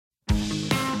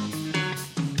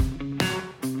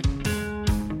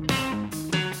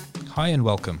Hi and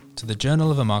welcome to the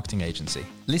Journal of a Marketing Agency.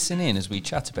 Listen in as we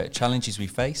chat about challenges we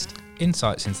faced,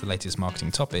 Insights into the latest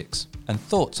marketing topics, and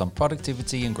thoughts on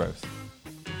productivity and growth.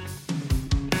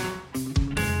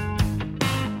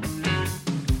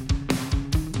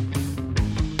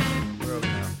 Where are we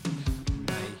now?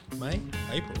 May?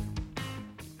 April.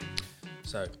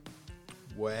 So,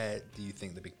 where do you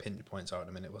think the big pinch points are in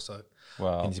a minute or so?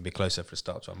 Well, We need to be closer for a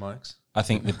start to our mics. I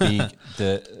think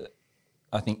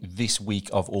I think this week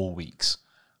of all weeks,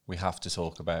 we have to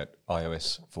talk about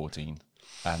IOS14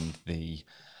 and the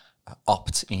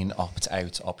opt-in,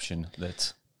 opt-out option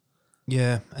that...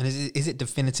 Yeah, and is it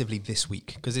definitively this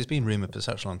week? Because it's been rumoured for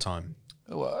such a long time.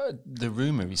 Well, the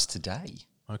rumour is today,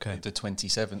 Okay. the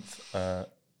 27th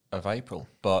of April,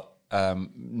 but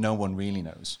no one really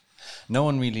knows. No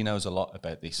one really knows a lot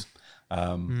about this.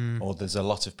 Or there's a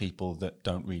lot of people that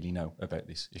don't really know about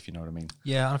this, if you know what I mean.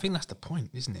 Yeah, and I think that's the point,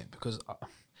 isn't it? Because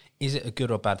is it a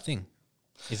good or bad thing?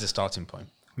 Is the starting point.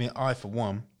 I mean, I, for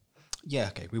one,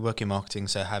 we work in marketing,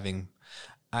 so having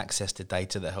access to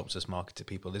data that helps us market to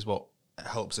people is what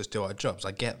helps us do our jobs.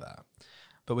 I get that.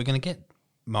 But we're going to get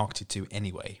marketed to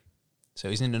anyway. So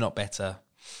isn't it not better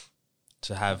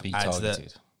to have Be ads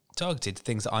targeted. targeted to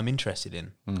things that I'm interested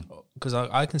in? Because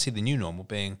I can see the new normal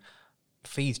being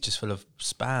feeds just full of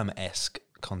spam-esque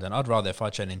content. I'd rather, if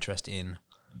I show an interest in,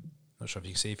 not sure if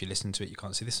you can see, if you listen to it, you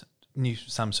can't see this new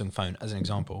Samsung phone as an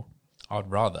example.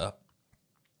 I'd rather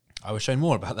I was shown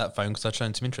more about that phone because I'd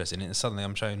shown some interest in it, and suddenly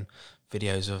I'm shown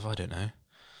videos of, I don't know,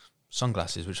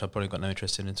 sunglasses, which I've probably got no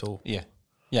interest in at all. Yeah.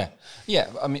 I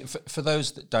mean, for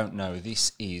those that don't know,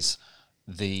 this is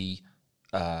the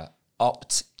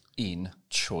opt-in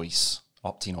choice,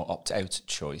 opt-in or opt-out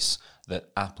choice that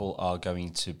Apple are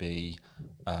going to be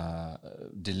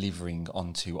delivering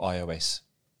onto iOS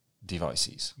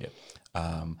devices. Yep.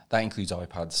 That includes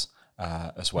iPads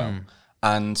as well,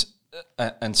 and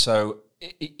so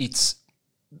it's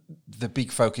the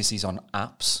big focus is on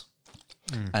apps.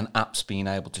 And apps being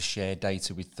able to share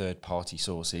data with third-party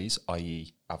sources,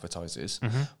 i.e. advertisers,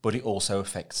 but it also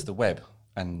affects the web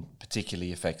and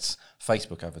particularly affects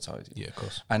Facebook advertising. Yeah, of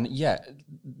course. And yeah,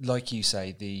 like you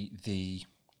say, the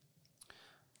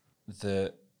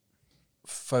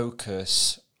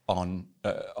focus on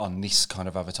this kind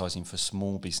of advertising for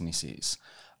small businesses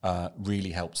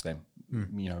really helps them.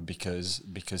 You know, because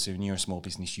when you're a small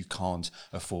business, you can't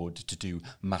afford to do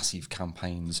massive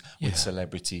campaigns with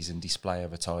celebrities and display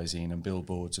advertising and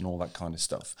billboards and all that kind of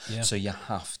stuff. Yeah. So you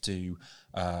have to,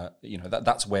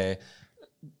 that's where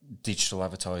digital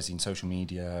advertising, social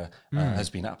media has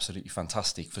been absolutely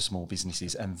fantastic for small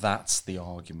businesses, and that's the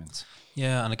argument.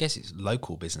 Yeah, and I guess it's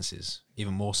local businesses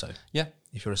even more so. Yeah,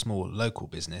 if you're a small local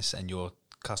business and your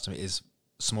customer is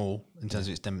small in terms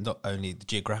of its not only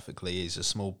geographically is a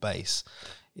small base,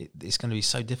 it's going to be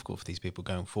so difficult for these people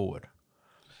going forward.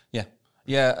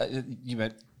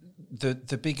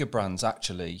 The bigger brands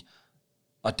actually,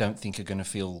 I don't think are going to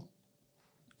feel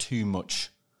too much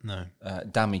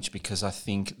damage, because I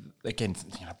think again,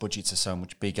 budgets are so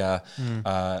much bigger.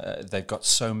 They've got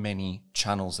so many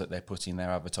channels that they're putting their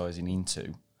advertising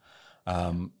into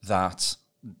that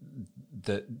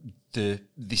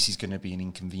this is going to be an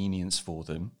inconvenience for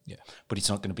them, but it's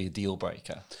not going to be a deal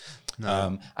breaker.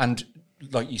 No. And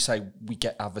like you say, we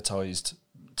get advertised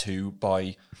to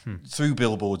by through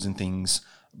billboards and things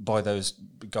by those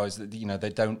guys that they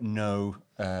don't know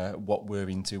what we're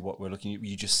into, what we're looking at.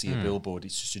 You just see a billboard;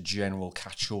 it's just a general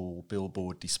catch-all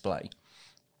billboard display.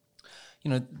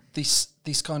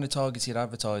 This kind of targeted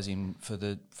advertising for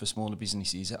smaller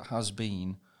businesses, it has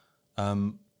been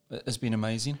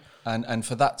amazing, and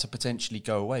for that to potentially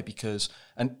go away,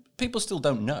 and people still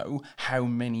don't know how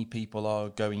many people are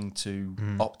going to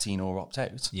opt in or opt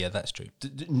out. Yeah, that's true.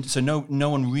 So no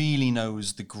one really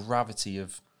knows the gravity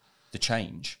of the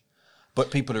change,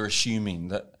 but people are assuming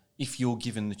that if you're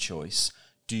given the choice,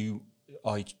 do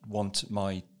I want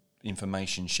my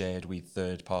information shared with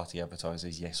third-party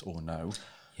advertisers, yes or no?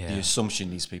 The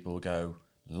assumption is a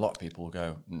lot of people will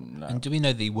go, no. And do we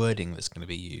know the wording that's going to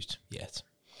be used yet?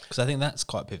 Because I think that's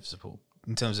quite pivotal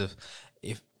in terms of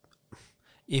if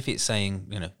it's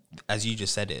saying, as you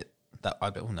just said it, that I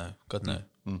bet, no, God no.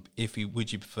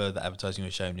 Would you prefer that advertising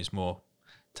you're shown is more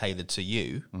tailored to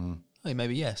you?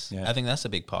 Maybe yes. Yeah. I think that's a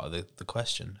big part of the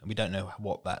question. We don't know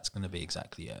what that's going to be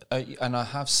exactly yet. And I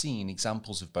have seen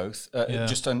examples of both,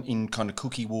 just in kind of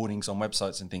cookie warnings on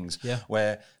websites and things,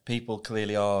 where people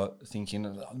clearly are thinking,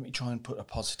 let me try and put a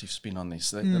positive spin on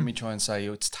this. Let me try and say,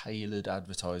 it's tailored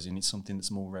advertising. It's something that's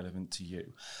more relevant to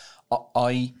you.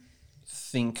 I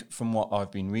think from what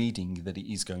I've been reading that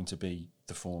it is going to be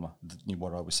the former,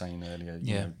 what I was saying earlier.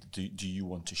 You know, do you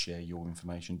want to share your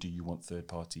information? Do you want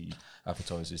third-party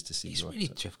advertisers to see It's your really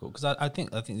website? difficult because I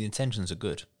think the intentions are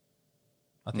good.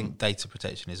 I think data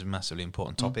protection is a massively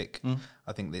important topic.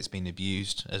 I think that it's been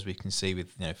abused, as we can see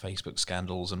with Facebook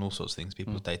scandals and all sorts of things,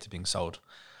 people's data being sold.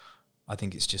 I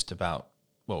think it's just about,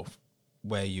 well,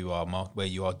 where you are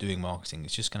doing marketing,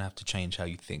 it's just going to have to change how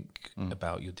you think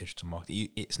about your digital marketing.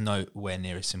 It's nowhere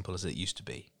near as simple as it used to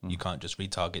be. You can't just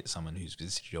retarget someone who's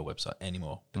visited your website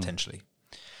anymore, potentially.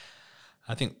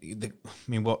 I think,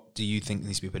 what do you think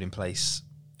needs to be put in place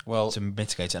to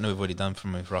mitigate it? I know we've already done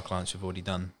for our clients, we've already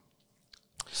done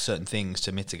certain things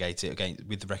to mitigate it again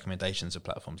with the recommendations of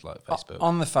platforms like Facebook.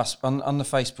 On the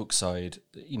Facebook side,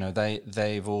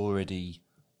 they've already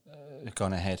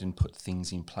gone ahead and put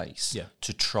things in place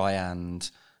to try and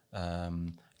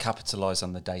capitalize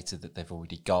on the data that they've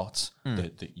already got,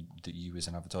 that you as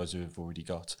an advertiser have already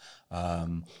got,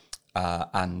 and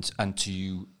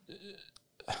to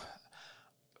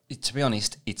be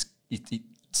honest, it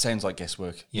sounds like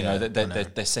guesswork.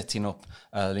 They're setting up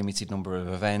a limited number of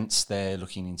events. They're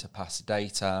looking into past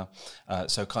data,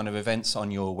 so kind of events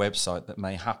on your website that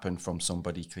may happen from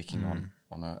somebody clicking on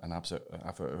an advert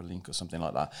or a link or something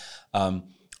like that,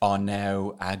 are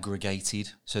now aggregated.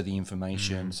 So the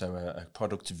information, so a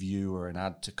product view or an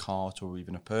add to cart or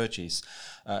even a purchase,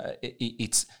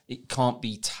 it can't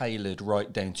be tailored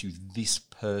right down to this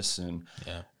person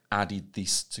added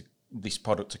this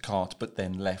product to cart, but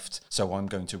then left. So I'm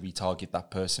going to retarget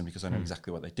that person because I know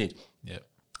exactly what they did. Yeah.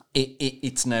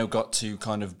 It's now got to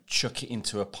kind of chuck it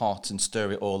into a pot and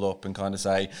stir it all up and kind of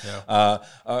say, all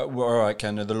right,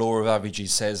 kind of the law of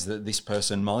averages says that this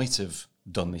person might have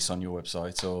done this on your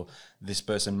website, or this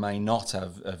person may not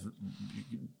have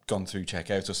gone through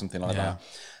checkout or something like that.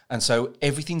 And so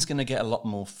everything's going to get a lot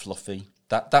more fluffy.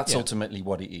 That's ultimately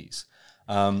what it is.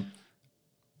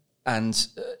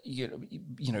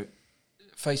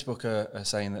 Facebook are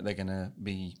saying that they're going to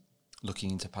be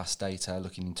looking into past data,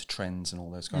 looking into trends and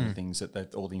all those kind of things,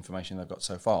 that all the information they've got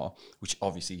so far, which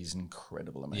obviously is an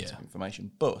incredible amount of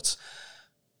information, but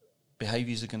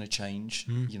behaviours are going to change.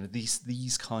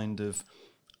 These kind of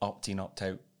opt-in,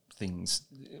 opt-out things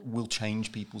will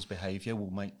change people's behaviour,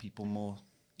 will make people more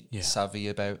savvy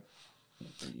about.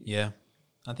 Yeah.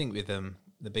 I think with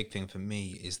the big thing for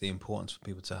me is the importance for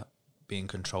people to be in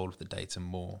control of the data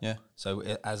more. Yeah. So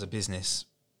as a business,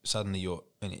 suddenly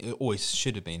it always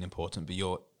should have been important, but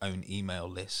your own email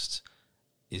list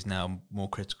is now more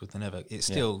critical than ever. It's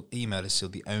still, email is still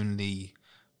the only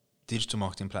digital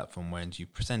marketing platform where you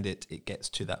present it, it gets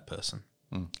to that person.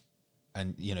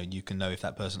 And you can know if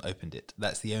that person opened it.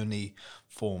 That's the only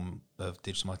form of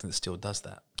digital marketing that still does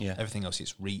that. Yeah. Everything else,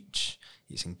 it's reach,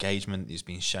 it's engagement, it's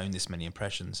being shown this many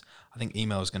impressions. I think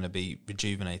email is going to be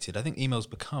rejuvenated. I think email's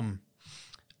become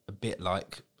a bit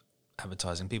like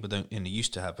advertising. People don't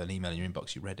used to have an email in your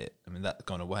inbox, you read it. I mean, that's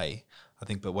gone away. I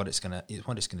think, but what it's gonna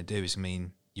do is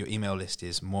mean your email list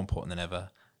is more important than ever.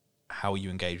 How you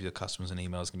engage with your customers and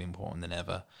email is gonna be important than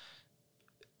ever.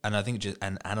 And I think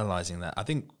and analysing that, I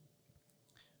think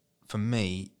for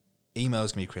me, email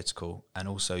is gonna be critical, and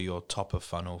also your top of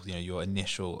funnel, your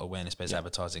initial awareness-based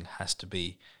advertising has to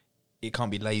be. It can't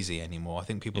be lazy anymore. I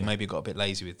think people maybe got a bit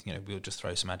lazy with we'll just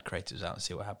throw some ad creatives out and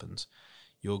see what happens.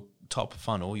 Your top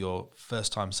funnel, your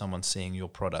first time someone's seeing your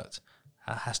product,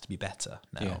 has to be better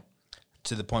now,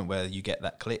 to the point where you get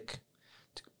that click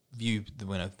to view the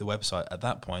website. At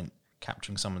that point,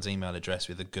 capturing someone's email address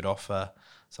with a good offer,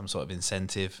 some sort of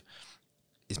incentive,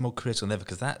 is more critical than ever,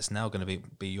 because that's now going to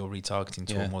be your retargeting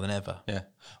tool more than ever. Yeah,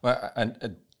 well,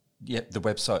 and the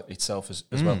website itself as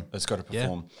well has got to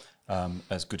perform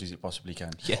as good as it possibly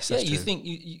can. Yes, that's true.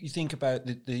 You think about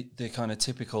the kind of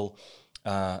typical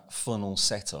funnel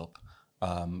setup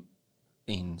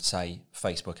in, say,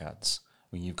 Facebook ads,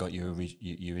 when you've got your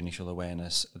initial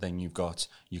awareness, then you've got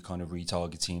your kind of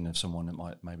retargeting of someone that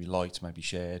might maybe liked, maybe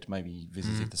shared, maybe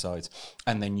visited the site,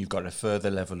 and then you've got a further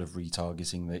level of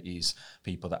retargeting that is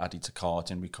people that added to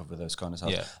cart and recover those kind of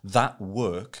stuff. Yeah. That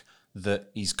work that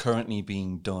is currently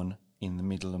being done in the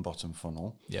middle and bottom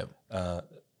funnel,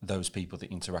 those people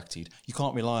that interacted, you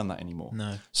can't rely on that anymore.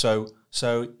 No. So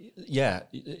you're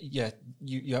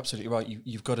absolutely right.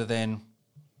 You've got to then,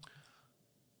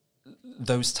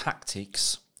 those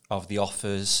tactics of the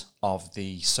offers, of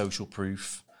the social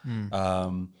proof,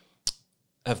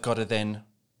 have got to then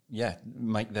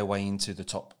make their way into the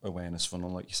top awareness funnel,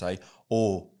 like you say,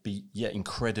 or be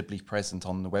incredibly present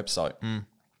on the website.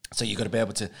 So you've got to be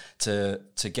able to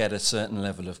get a certain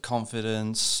level of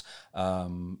confidence,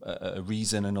 a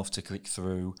reason enough to click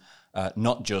through,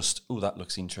 Not just, oh, that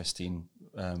looks interesting.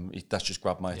 That's just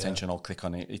grabbed my attention. I'll click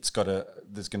on it.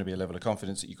 There's going to be a level of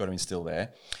confidence that you've got to instill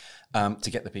there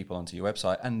to get the people onto your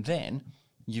website. And then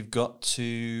you've got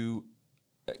to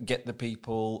get the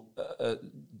people.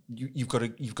 You've got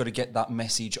to get that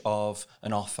message of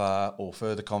an offer or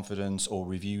further confidence or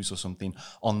reviews or something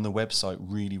on the website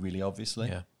really, really obviously.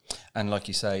 Yeah. And like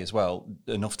you say as well,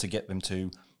 enough to get them to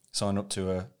sign up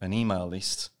to an email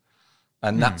list.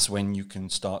 And that's when you can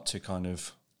start to kind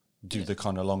of do the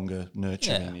kind of longer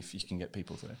nurturing if you can get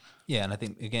people through. Yeah, and I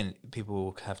think, again,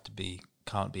 people can't be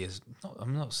as...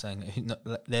 I'm not saying...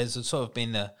 there's sort of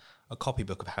been a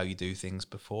copybook of how you do things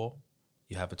before.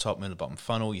 You have a top, middle, bottom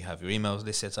funnel, you have your emails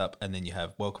list set up, and then you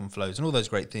have welcome flows and all those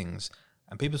great things.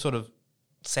 And people sort of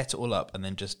set it all up and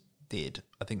then just did.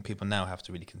 I think people now have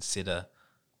to really consider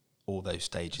all those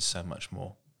stages so much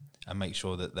more and make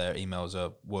sure that their emails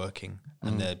are working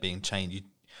and they're being changed.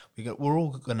 We're all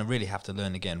going to really have to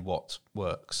learn again what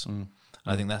works. And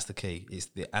I think that's the key, is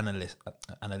the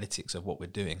analytics of what we're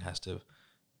doing has to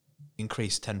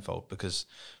increase tenfold, because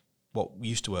what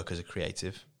used to work as a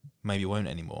creative maybe won't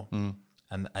anymore.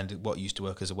 And what used to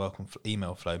work as a welcome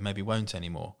email flow maybe won't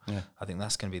anymore. Yeah. I think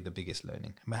that's going to be the biggest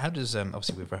learning. I mean, how does,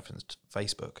 obviously we've referenced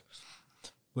Facebook.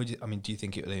 Do you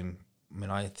think it will...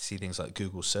 I see things like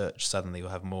Google search suddenly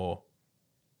will have more,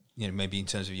 maybe in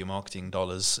terms of your marketing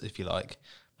dollars, if you like,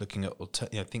 looking at,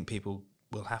 I think people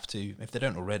will have to, if they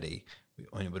don't already,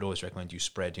 I would always recommend you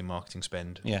spread your marketing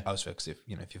spend elsewhere, because if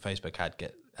your Facebook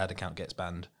ad account gets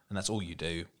banned and that's all you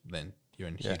do, then you're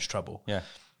in huge trouble. Yeah.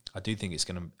 I do think it's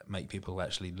going to make people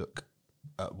actually look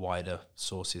at wider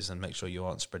sources and make sure you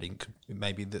aren't spreading.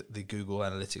 Maybe the Google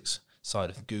Analytics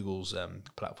side of Google's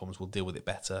platforms will deal with it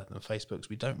better than Facebook's.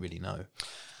 We don't really know.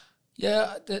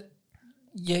 Yeah,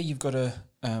 you've got to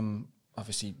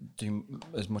obviously do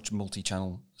as much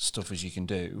multi-channel stuff as you can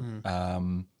do.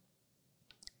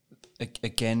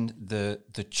 Again,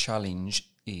 the challenge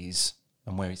is,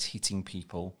 and where it's hitting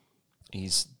people,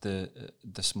 is the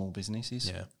small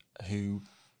businesses who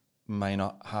may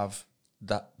not have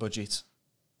that budget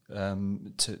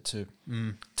to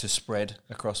spread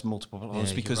across multiple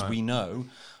platforms, because we know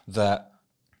that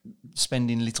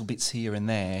spending little bits here and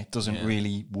there doesn't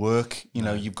really work.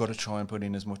 You've got to try and put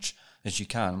in as much as you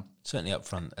can. Certainly up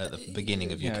front at the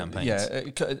beginning of your campaigns. Yeah,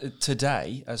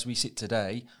 today, as we sit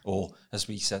today, or as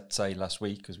we say last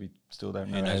week, because we still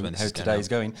don't know how today's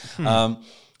going.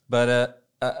 But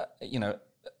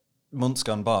months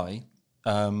gone by,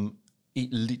 it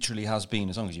literally has been,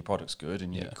 as long as your product's good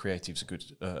and your creatives are good,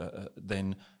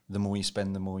 then the more you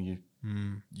spend, the more you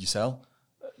sell,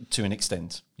 to an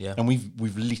extent. Yeah. And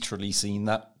we've literally seen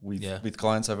that with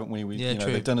clients, haven't we?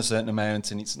 They've done a certain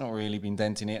amount and it's not really been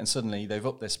denting it, and suddenly they've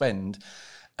upped their spend,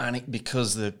 and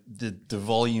because the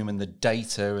volume and the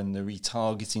data and the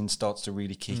retargeting starts to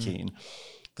really kick in,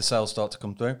 the sales start to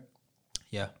come through.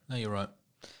 Yeah, no, you're right.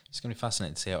 It's going to be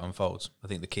fascinating to see how it unfolds. I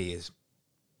think the key is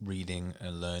reading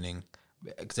and learning,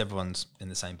 because everyone's in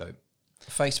the same boat.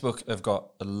 Facebook have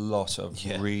got a lot of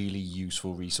really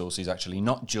useful resources, actually,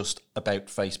 not just about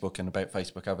Facebook and about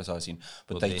Facebook advertising,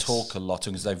 but they talk a lot,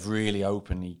 because they've really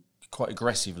openly, quite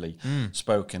aggressively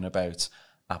spoken about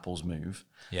Apple's move.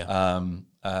 Yeah.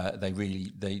 They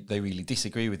really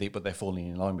disagree with it, but they're falling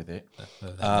in line with it.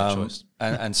 They have no choice.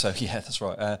 And so, that's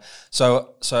right.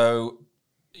 So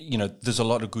there's a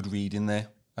lot of good reading there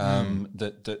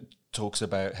that talks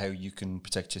about how you can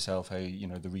protect yourself, how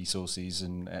the resources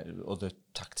and other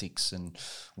tactics and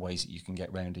ways that you can get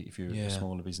around it if you're a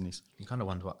smaller business. You kind of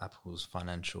wonder what Apple's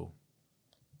financial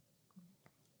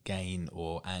gain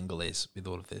or angle is with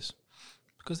all of this,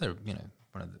 because they're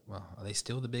are they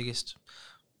still the biggest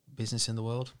business in the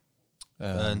world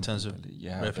in terms of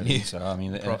revenue? So I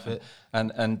mean, profit, you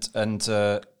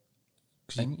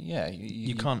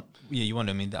can't. Yeah, you wonder.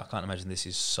 I mean, I can't imagine this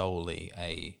is solely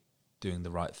a doing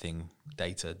the right thing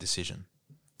data decision.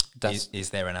 Is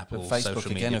there an Apple Facebook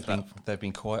social media again? They've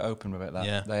been quite open about that.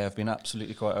 Yeah. They have been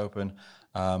absolutely quite open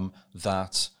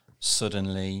that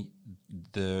suddenly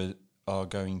there are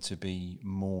going to be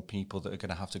more people that are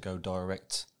going to have to go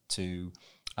direct to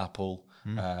Apple.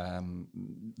 App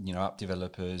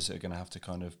developers are going to have to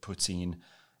kind of put in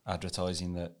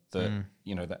advertising that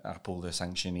Apple they're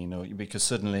sanctioning, because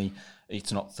suddenly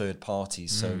it's not third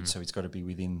parties, so it's got to be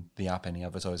within the app. Any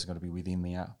advertiser's got to be within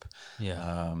the app.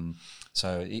 Yeah.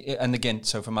 So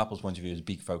from Apple's point of view, the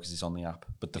big focus is on the app,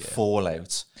 but the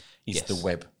fallout is the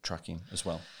web tracking as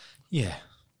well. Yeah,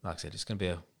 like I said, it's going to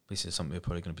be this is something we're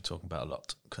probably going to be talking about a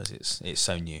lot, because it's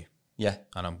so new. Yeah,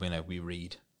 and we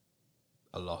read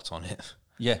a lot on it.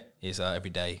 Yeah,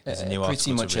 every day there's a new article.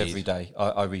 Pretty much every day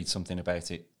I read something about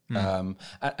it.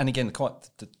 And again,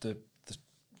 the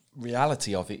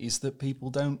reality of it is that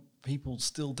people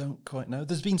still don't quite know.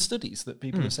 There's been studies that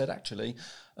people have said actually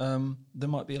there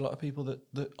might be a lot of people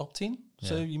that opt in.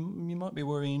 So you might be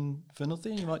worrying for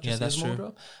nothing. You might just that's more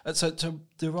true. drop. So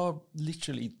there are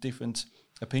literally different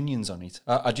opinions on it.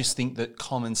 I just think that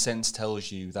common sense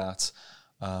tells you that,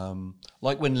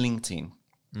 like when LinkedIn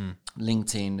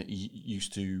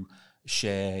used to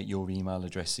share your email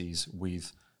addresses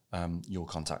with your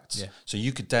contacts. Yeah. So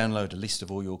you could download a list of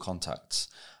all your contacts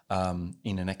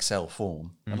in an Excel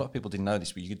form. A lot of people didn't know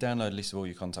this, but you could download a list of all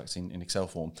your contacts in Excel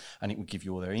form, and it would give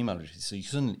you all their email addresses. So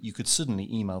you could suddenly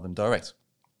email them direct.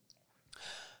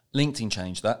 LinkedIn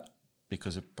changed that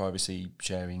because of privacy,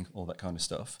 sharing, all that kind of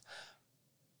stuff.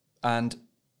 And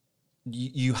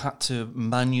you had to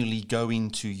manually go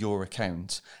into your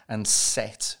account and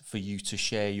set for you to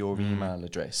share your email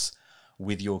address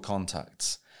with your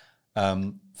contacts,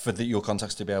 for your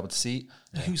contacts to be able to see.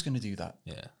 Who's going to do that?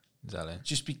 Yeah, exactly.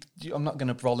 I'm not going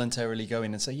to voluntarily go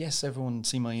in and say, yes, everyone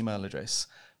see my email address,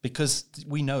 because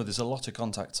we know there's a lot of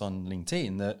contacts on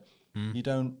LinkedIn that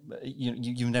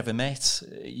you've never met.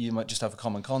 You might just have a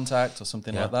common contact or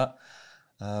something like that.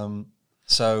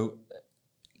 So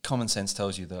common sense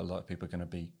tells you that a lot of people are going to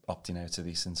be opting out of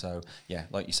this. And so, yeah,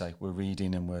 like you say, we're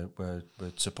reading and we're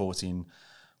supporting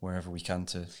wherever we can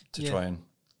to try and...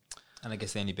 And I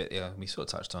guess the only bit we sort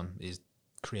of touched on is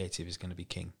creative is going to be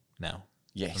king now.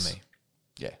 Yes. For me.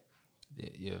 Yeah.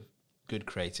 Your good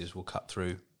creatives will cut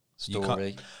through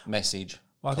story, message,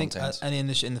 well, I content. think, and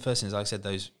in the first instance, like I said,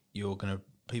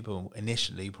 people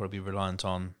initially probably reliant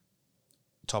on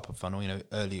top of funnel,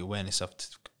 early awareness stuff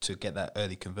to get that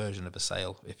early conversion of a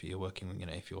sale. If you're working,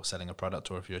 if you're selling a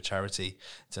product or if you're a charity,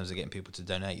 in terms of getting people to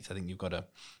donate, I think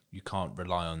you can't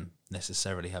rely on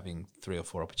necessarily having 3 or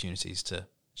 4 opportunities to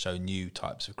show new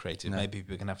types of creative. No. Maybe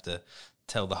people can have to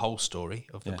tell the whole story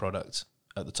of the product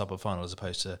at the top of funnel, as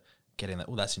opposed to getting that,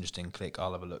 that's interesting, click,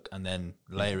 I'll have a look, and then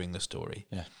layering the story.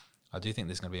 Yeah. I do think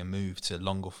there's going to be a move to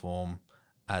longer form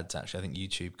ads, actually. I think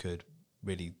YouTube could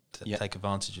really take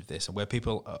advantage of this, and where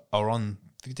people are on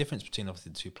the difference between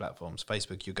obviously the 2 platforms.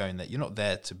 Facebook, you're going there, you're not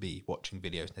there to be watching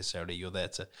videos necessarily, you're there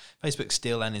to, Facebook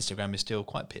still and Instagram is still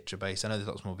quite picture based. I know there's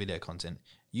lots more video content.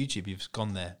 YouTube, you've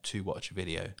gone there to watch a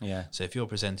video. Yeah. So if you're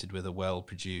presented with a well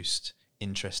produced,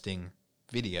 interesting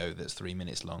video that's 3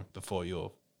 minutes long before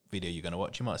your video you're going to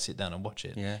watch, you might sit down and watch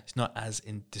it. Yeah. It's not as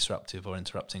disruptive or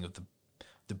interrupting of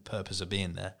the purpose of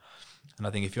being there. And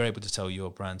I think if you're able to tell your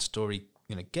brand story,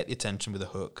 get the attention with a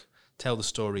hook, tell the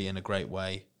story in a great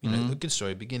way, a good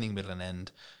story, beginning, middle and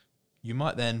end, you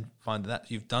might then find that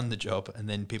you've done the job, and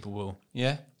then people will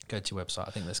go to your website.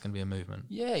 I think there's going to be a movement.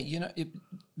 Yeah,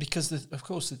 because of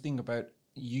course the thing about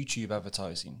YouTube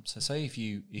advertising, so say if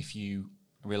you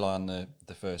rely on the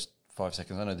first 5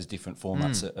 seconds, I know there's different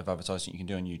formats of advertising you can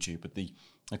do on YouTube, but the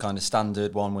kind of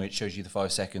standard one where it shows you the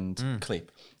 5-second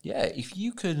clip. Yeah, if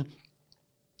you can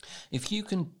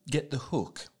get the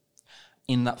hook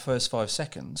in that first 5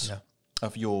 seconds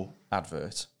of your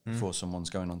advert before someone's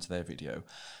going onto their video,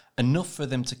 enough for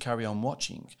them to carry on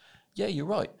watching, you're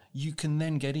right. You can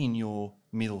then get in your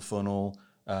middle funnel.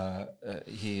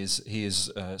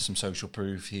 Here's some social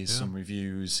proof. Here's some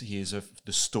reviews. Here's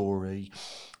the story.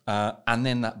 And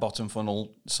then that bottom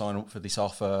funnel, sign up for this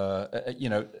offer,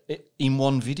 in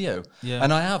one video. Yeah.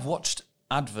 And I have watched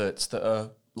adverts that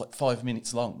are like 5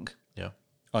 minutes long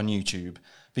on YouTube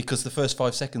because the first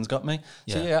 5 seconds got me.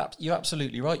 Yeah. So you're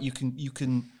absolutely right. You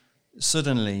can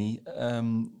suddenly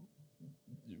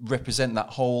represent that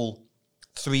whole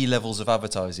 3 levels of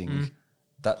advertising,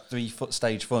 that 3-foot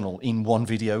stage funnel in one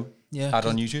video ad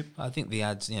on YouTube. I think the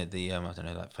ads, I don't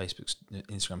know, like Facebook,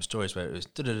 Instagram stories where it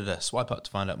was swipe up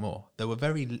to find out more. They were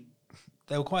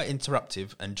quite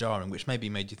interruptive and jarring, which maybe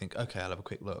made you think, okay, I'll have a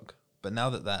quick look. But now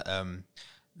that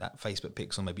Facebook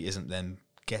pixel maybe isn't then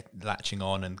latching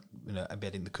on and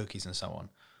embedding the cookies and so on,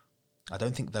 I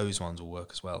don't think those ones will work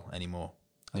as well anymore.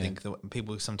 I think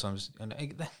people sometimes,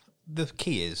 the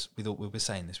key is, we were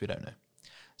saying this, we don't know.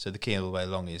 So the key all the way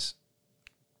along is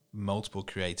multiple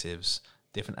creatives,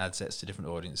 different ad sets to different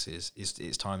audiences.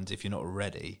 It's times, if you're not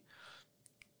ready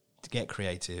to get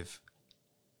creative,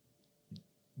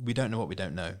 we don't know what we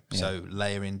don't know. Yeah. So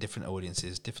layer in different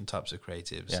audiences, different types of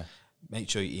creatives. Yeah. Make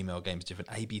sure your email game is different.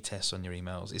 A/B tests on your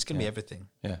emails. It's going to be everything.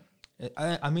 Yeah.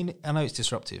 I mean, I know it's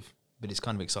disruptive, but it's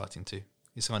kind of exciting too.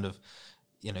 It's kind of,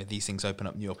 these things open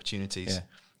up new opportunities. Yeah.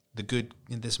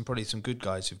 There's probably some good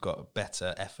guys who've got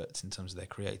better efforts in terms of their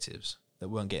creatives that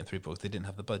weren't getting through because they didn't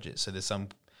have the budget. So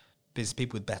there's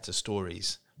people with better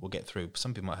stories will get through.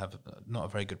 Some people might have not a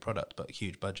very good product, but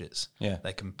huge budgets. Yeah.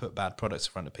 They can put bad products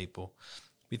in front of people.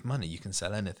 with money you can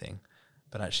sell anything,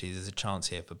 but actually there's a chance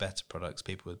here for better products,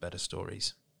 people with better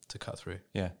stories to cut through.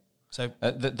 Yeah. So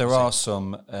there are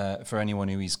some for anyone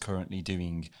who is currently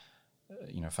doing,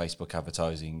 Facebook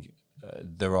advertising.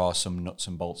 There are some nuts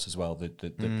and bolts as well that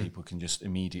people can just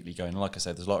immediately go. And like I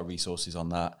said, there's a lot of resources on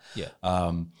that. Yeah.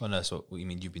 Well, no, so what you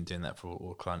mean, you've been doing that for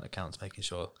all client accounts, making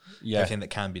sure everything that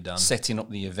can be done. Setting up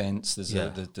the events.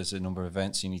 There's a number of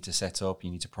events you need to set up.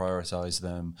 You need to prioritize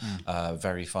them,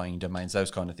 verifying domains, those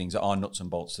kind of things are nuts and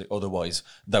bolts. Otherwise,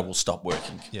 they will stop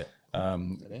working. Yeah.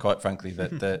 Quite frankly,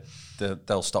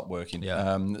 they'll stop working.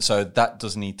 Yeah. So that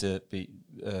does need to be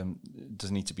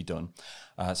done.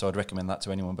 So I'd recommend that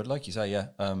to anyone. But like you say,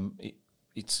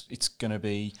 it's going to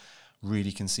be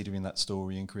really considering that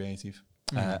story and creative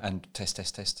and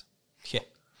test. Yeah.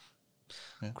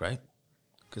 Great,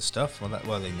 good stuff. Well,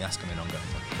 then that's coming ongoing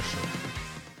for sure.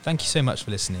 Thank you so much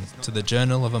for listening to the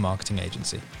Journal of a Marketing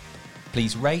Agency.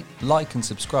 Please rate, like and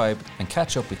subscribe, and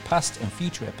catch up with past and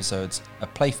future episodes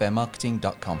at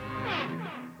playfairmarketing.com.